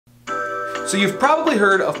So you've probably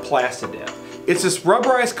heard of Plasti Dip. It's this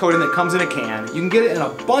rubberized coating that comes in a can. You can get it in a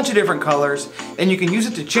bunch of different colors, and you can use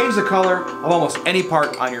it to change the color of almost any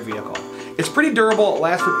part on your vehicle. It's pretty durable, it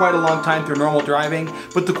lasts for quite a long time through normal driving,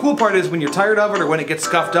 but the cool part is when you're tired of it or when it gets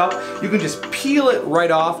scuffed up, you can just peel it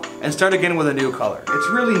right off and start again with a new color. It's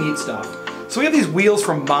really neat stuff. So we have these wheels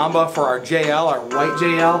from Mamba for our JL, our white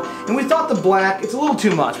JL, and we thought the black, it's a little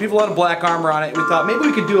too much. We have a lot of black armor on it. We thought maybe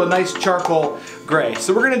we could do a nice charcoal gray.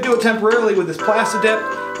 So we're gonna do it temporarily with this Plasti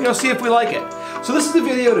Dip, see if we like it. So this is the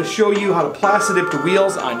video to show you how to Plasti Dip the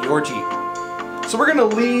wheels on your Jeep. So we're gonna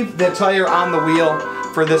leave the tire on the wheel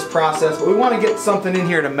for this process, but we want to get something in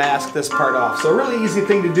here to mask this part off. So a really easy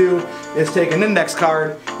thing to do is take an index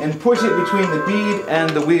card and push it between the bead and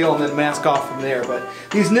the wheel and then mask off from there. But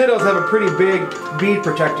these Nittos have a pretty big bead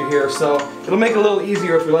protector here, so it'll make it a little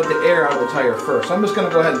easier if we let the air out of the tire first. So I'm just going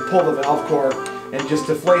to go ahead and pull the valve core and just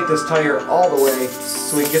deflate this tire all the way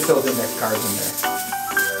so we can get those index cards in there.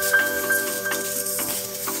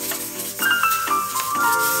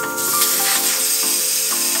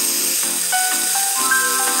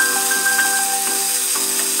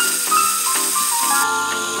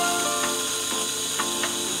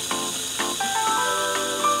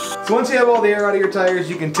 So once you have all the air out of your tires,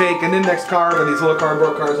 you can take an index card or these little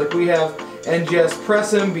cardboard cards like we have and just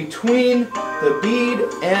press them between the bead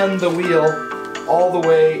and the wheel all the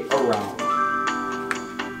way around.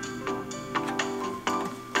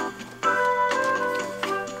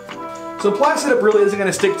 So Plasti Dip really isn't going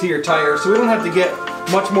to stick to your tire, so we don't have to get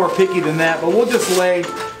much more picky than that, but we'll just lay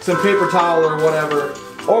some paper towel or whatever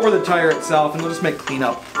over the tire itself and it'll just make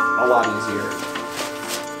cleanup a lot easier.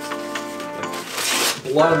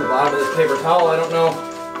 Blood on the bottom of this paper towel. I don't know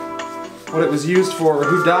what it was used for or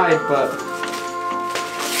who died, but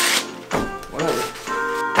whatever.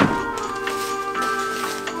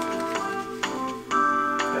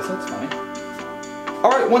 Guess that's fine.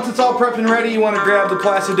 Alright, once it's all prepped and ready, you want to grab the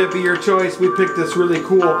Plasti Dip of your choice. We picked this really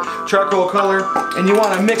cool charcoal color, and you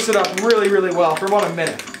want to mix it up really, really well for about a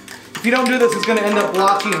minute. If you don't do this, it's going to end up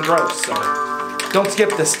blotchy and gross, so don't skip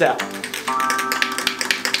this step.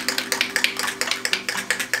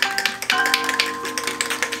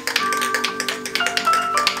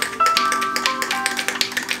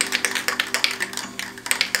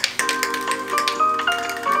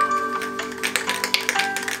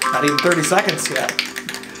 Not even 30 seconds yet.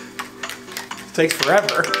 It takes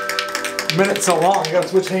forever. A minute's so long, I gotta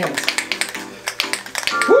switch hands.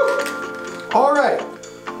 Woo! Alright.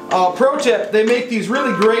 Pro tip, they make these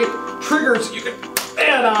really great triggers you can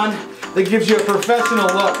add on that gives you a professional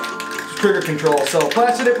look to trigger control. So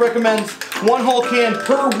Plasti Dip recommends 1 whole can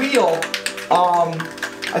per wheel.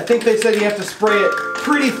 I think they said you have to spray it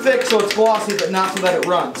pretty thick so it's glossy but not so that it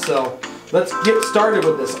runs. So let's get started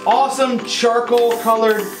with this awesome charcoal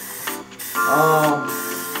colored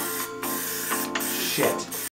shit.